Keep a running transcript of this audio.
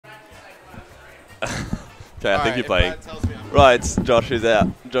Okay, I think you're playing. Right, Josh is out.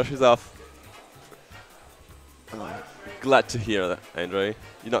 Josh is off. Glad to hear that, Andre.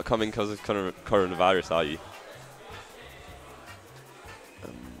 You're not coming because of coronavirus, are you?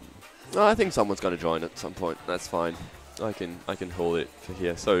 No, I think someone's going to join at some point. That's fine. I can hold it for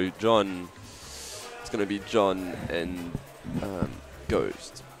here. So John, it's going to be John and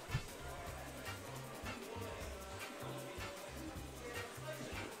Ghost.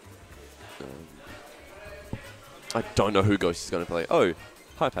 I don't know who Ghost is going to play. Oh,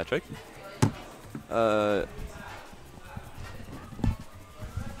 hi Patrick.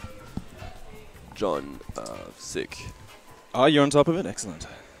 John, sick. Oh, you're on top of it? Excellent.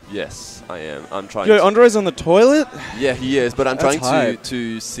 Yes, I am. I'm trying. Yo, Andre's on the toilet? Yeah, he is, but I'm That's trying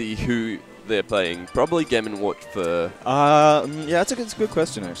to see who they're playing. Probably Game & Watch for... yeah, it's a good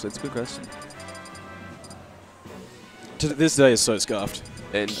question, actually. It's a good question. This day is so scuffed.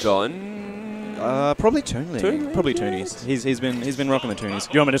 And John... probably Toon. Probably Toonies. He's been rocking the Toonies.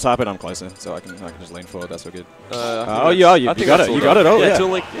 Do you want me to type it? I'm closer, so I can just lean forward. That's all good. Oh yeah, you got it. You got it. Oh yeah.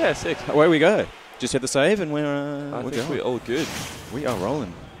 Toon Link. Yeah, sick. Away we go. Just hit the save and we're. I think we're all good. We are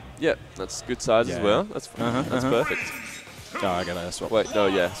rolling. Yeah, that's good size as well. That's that's perfect. Oh, I gotta swap. Wait, no,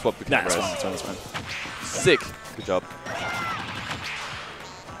 yeah, swap the cameras. That's fine. Sick. Good job.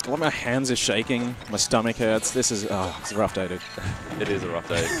 Well, my hands are shaking. My stomach hurts. This is it's a rough day, dude. It is a rough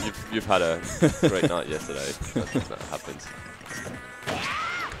day. You've had a great night yesterday. That happens.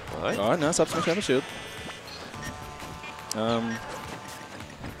 All right. All right, nice up smash, have a shield.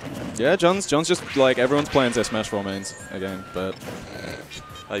 Yeah, John's just like everyone's playing their Smash 4 mains again, but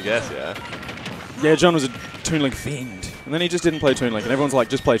I guess yeah, John was a Toon Link fiend, and then he just didn't play Toon Link, and everyone's like,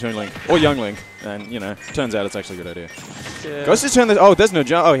 just play Toon Link or Young Link, and you know, turns out it's actually a good idea. Yeah. Ghost just turn this. Oh, there's no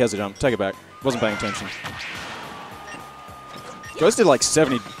jump. Oh, he has a jump. Take it back. Wasn't paying attention. Ghost did like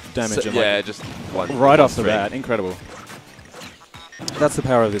 70 damage. And yeah, like just one right off the bat. Incredible. That's the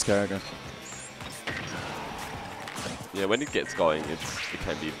power of this character. Yeah, when it gets going, it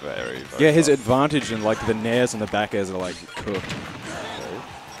can be very yeah, his fast. advantage and like the nairs and the back airs are like cooked. Okay.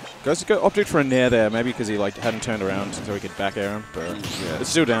 Ghost opted for a nair there, maybe because he like hadn't turned around so he could back air him, but yeah. It's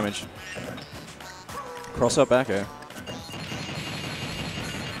still damage. Cross up back air.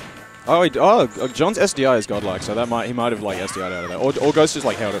 Oh, John's SDI is godlike, so he might have like SDI'd out of that, or Ghost just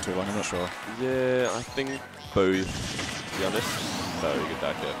like held it too long. I'm not sure. Yeah, I think both. To be honest, very good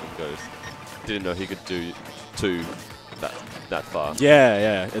back air from Ghost. Didn't know he could do two that far.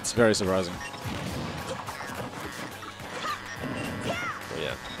 Yeah, it's very surprising.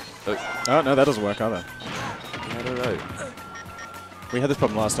 Yeah. Oh no, that doesn't work either. I don't know. We had this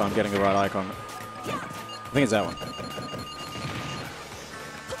problem last time getting the right icon. I think it's that one.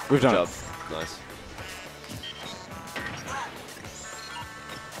 We've done it. Nice.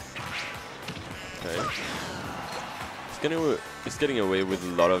 Okay. It's getting away with a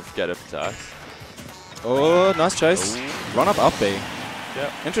lot of get-up attacks. Oh, nice chase. Ooh. Run up B.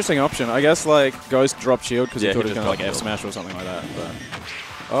 Yeah. Interesting option. I guess like Ghost dropped shield because he thought he was going to like F shield. smash or something like that. But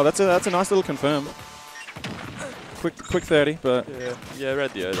oh, that's a nice little confirm. Quick 30, but yeah,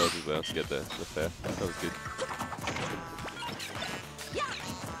 read the O-Dodge as well to get the fair. That was good.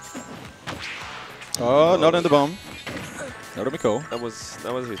 Oh, not in the bomb. That would have been cool. That was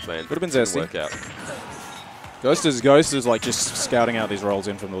his plan. Would have been zesty. Work out. Ghost is like just scouting out these rolls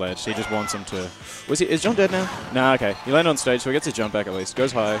in from the ledge. He just wants him to. Is John dead now? Nah, okay. He landed on stage, so he gets his jump back at least.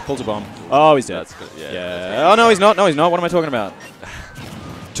 Goes high, pulls a bomb. Oh, he's dead. Yeah. Oh no, he's not. No, he's not. What am I talking about?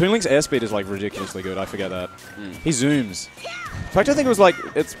 Toon Link's airspeed is like ridiculously good. I forget that. He zooms. In fact, I think it was like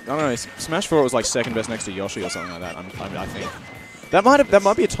I don't know. Smash 4 was like second best next to Yoshi or something like that. I think that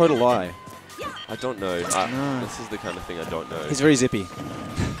might be a total lie. I don't know. No. This is the kind of thing I don't know. He's very zippy.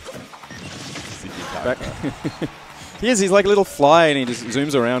 Zippy character. He is. He's like a little fly, and he just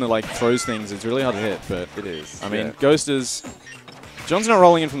zooms around and like throws things. It's really hard to hit, but it is. I mean, Ghost is. John's not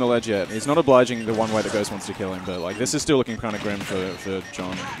rolling in from the ledge yet. He's not obliging the one way that Ghost wants to kill him, but like this is still looking kind of grim for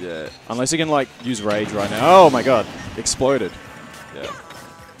John. Yeah. Unless he can like use rage right now. Oh my god! Exploded. Yeah.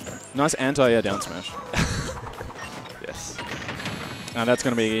 Nice anti-air down smash. Yes. And that's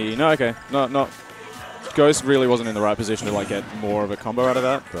gonna be okay. Not. Ghost really wasn't in the right position to like get more of a combo out of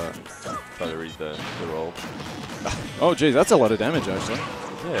that, but try to read the roll. Oh geez, that's a lot of damage actually.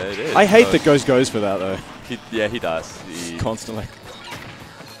 Yeah, it is. I hate that Ghost goes for that though. He does. Constantly.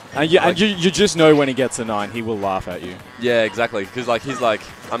 And you just know when he gets a 9, he will laugh at you. Yeah, exactly. Because like he's like,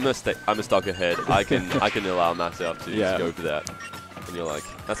 I'm a stock ahead. I can allow myself to just go for that. And you're like,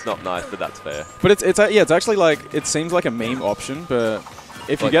 that's not nice, but that's fair. But it's actually like it seems like a meme option, but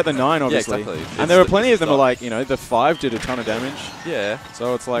if you get the 9, obviously. Yeah, exactly. And there were plenty of them were like, you know, the 5 did a ton of damage. Yeah.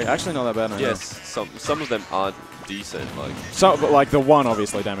 So it's like actually not that bad. Yes, some of them aren't decent. Like but like the 1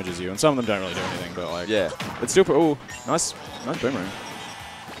 obviously damages you, and some of them don't really do anything. But like, yeah, it's still ooh, nice boomerang,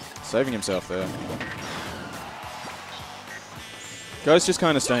 saving himself there. Ghost just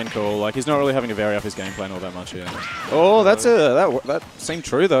kind of staying cool. Like he's not really having to vary up his game plan all that much here. Oh, that seemed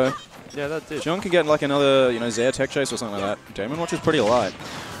true though. Yeah, that did. John could get like another, you know, Zaire tech chase or something like that. Demon Watch is pretty light.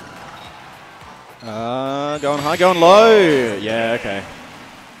 Going high, going low. Yeah, okay.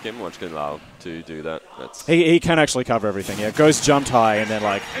 Game Watch can allow to do that. He can actually cover everything. Yeah, Ghost jumped high and then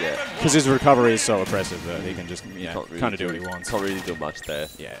like, because his recovery is so oppressive that he can just kind of do what he wants. Can't really do much there.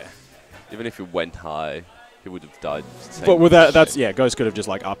 Yeah. Even if he went high, he would have died. But with that, Ghost could have just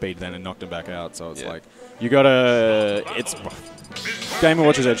like upbeat then and knocked him back out. So it's like you gotta. Game &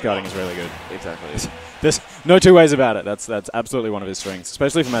 Watch's edge guarding is really good. Exactly. There's no two ways about it. That's absolutely one of his strengths,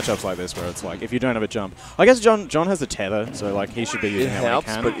 especially for matchups like this where it's like if you don't have a jump. I guess John has the tether, so like he should be using that when he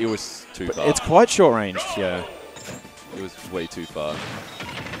can. But it was too far. It's quite short range. Yeah. It was way too far.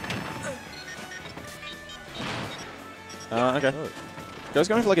 Okay. Oh. I was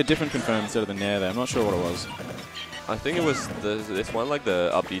going for like a different confirm instead of the nair there. I'm not sure what it was. I think it was this one, like the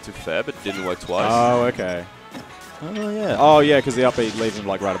upbeat to fair, but it didn't work twice. Oh, okay. Oh, yeah. Oh, yeah, because the upbeat leaves him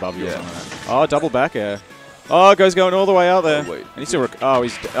like right above you or something like that. Oh, double back air. Oh, Go's going all the way out there. Oh, wait. And he's still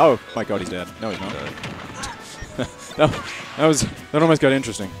oh, my God, he's dead. No, he's not. No. that almost got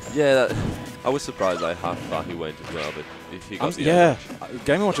interesting. Yeah, I was surprised like how far he went as well, but if he got the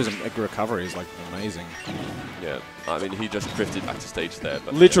Game & Watch's recovery is like amazing. Yeah, I mean he just drifted back to stage there.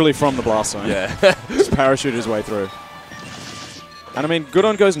 But literally from the blast zone. Yeah. Just parachuted his way through. And I mean, good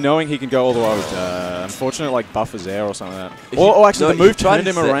on Go's knowing he can go all the way with unfortunate like buffers there or something like that. Or actually the move turned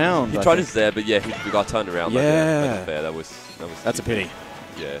him around. He tried his there, but yeah, he got turned around. Yeah. Like there. That was That's a pity.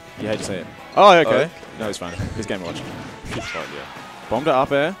 Yeah. You hate to see it. Oh, okay. No, he's fine. He's Game & Watch. He's fine, yeah. Bomb to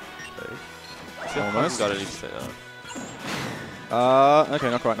up air. Okay. Almost. Got anything okay,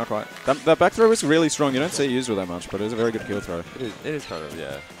 not quite, not quite. That back throw was really strong. You don't see it used with that much, but it was a very good kill throw. It is kind of,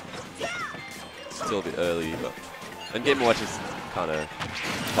 yeah. Still a bit early, but... And Game & Watch is kind of...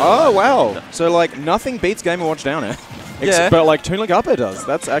 Oh, wow. No. So, like, nothing beats Game & Watch down air. Yeah. But, like, Toon Link up air does.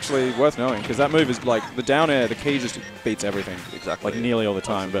 That's actually worth knowing, because that move is, like, the down air, the key just beats everything. Exactly. Like, nearly all the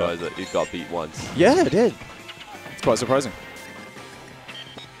time. But that it got beat once. Yeah, it did. It's quite surprising.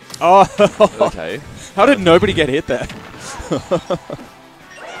 Oh! Okay. How did nobody get hit there?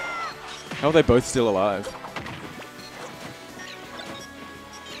 How are they both still alive?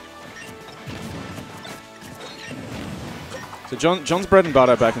 So John's bread and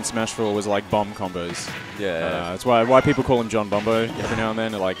butter back in Smash 4 was like bomb combos. Yeah. That's why people call him John Bombo every now and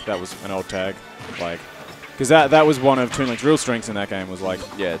then. Like that was an old tag, like because that was one of Toon Link's real strengths in that game was like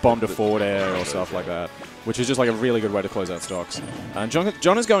bomb to forward air or stuff like that, which is just like a really good way to close out stocks. And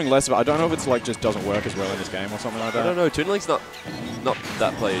John is going less of it. I don't know if it's like just doesn't work as well in this game or something like that. I don't know. Toon Link's not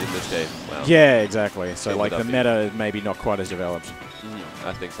that played in this game. Wow. Yeah, exactly. So like the meta maybe not quite as developed.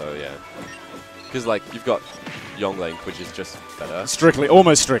 I think so. Yeah. Because like you've got Yonglink, which is just better.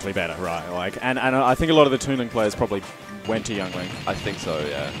 Almost strictly better, right? Like, and I think a lot of the Toon Link players probably went to Yonglink. I think so,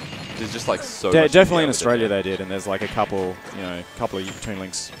 yeah. It's just like so. Definitely in Australia they did, and there's like a couple of Toon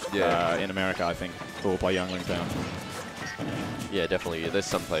Links in America, I think, who will play Yonglink down. Yeah, definitely. There's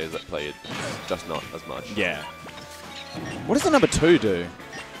some players that play it, just not as much. Yeah. What does the number 2 do?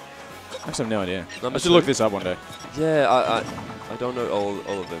 I actually have no idea. I should look this up one day. Yeah, I don't know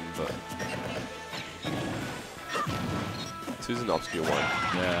all of them, but. 2's an obscure one.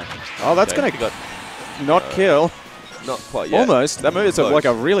 Yeah. Oh, that's going to not kill. Not quite yet. Almost. That move is like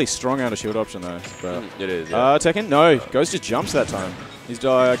a really strong out of shield option, though. But it is, yeah. Tekken? No. Ghost just jumps that time.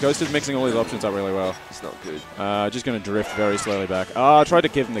 Ghost is mixing all his options up really well. It's not good. Just going to drift very slowly back. I tried to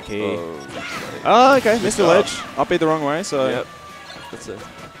give him the key. Oh, okay. Missed the ledge. Upbeat the wrong way, so... Yep. That's it.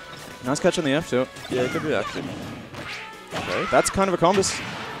 Nice catch on the F, too. Yeah, good reaction. Okay. That's kind of a combus.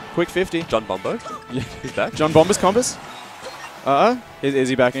 Quick 50. John Bombo? Yeah. He's back. John Bombus combus? Is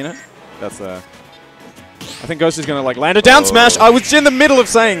he back in it? That's I think Ghost is going to like land a down smash. I was in the middle of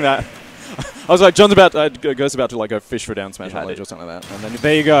saying that. I was like, Ghost about to like go fish for down smash on ledge or something like that. And then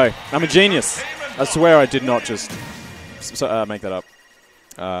there you go. I'm a genius. I swear I did not just make that up.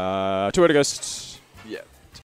 2-0 to Ghost.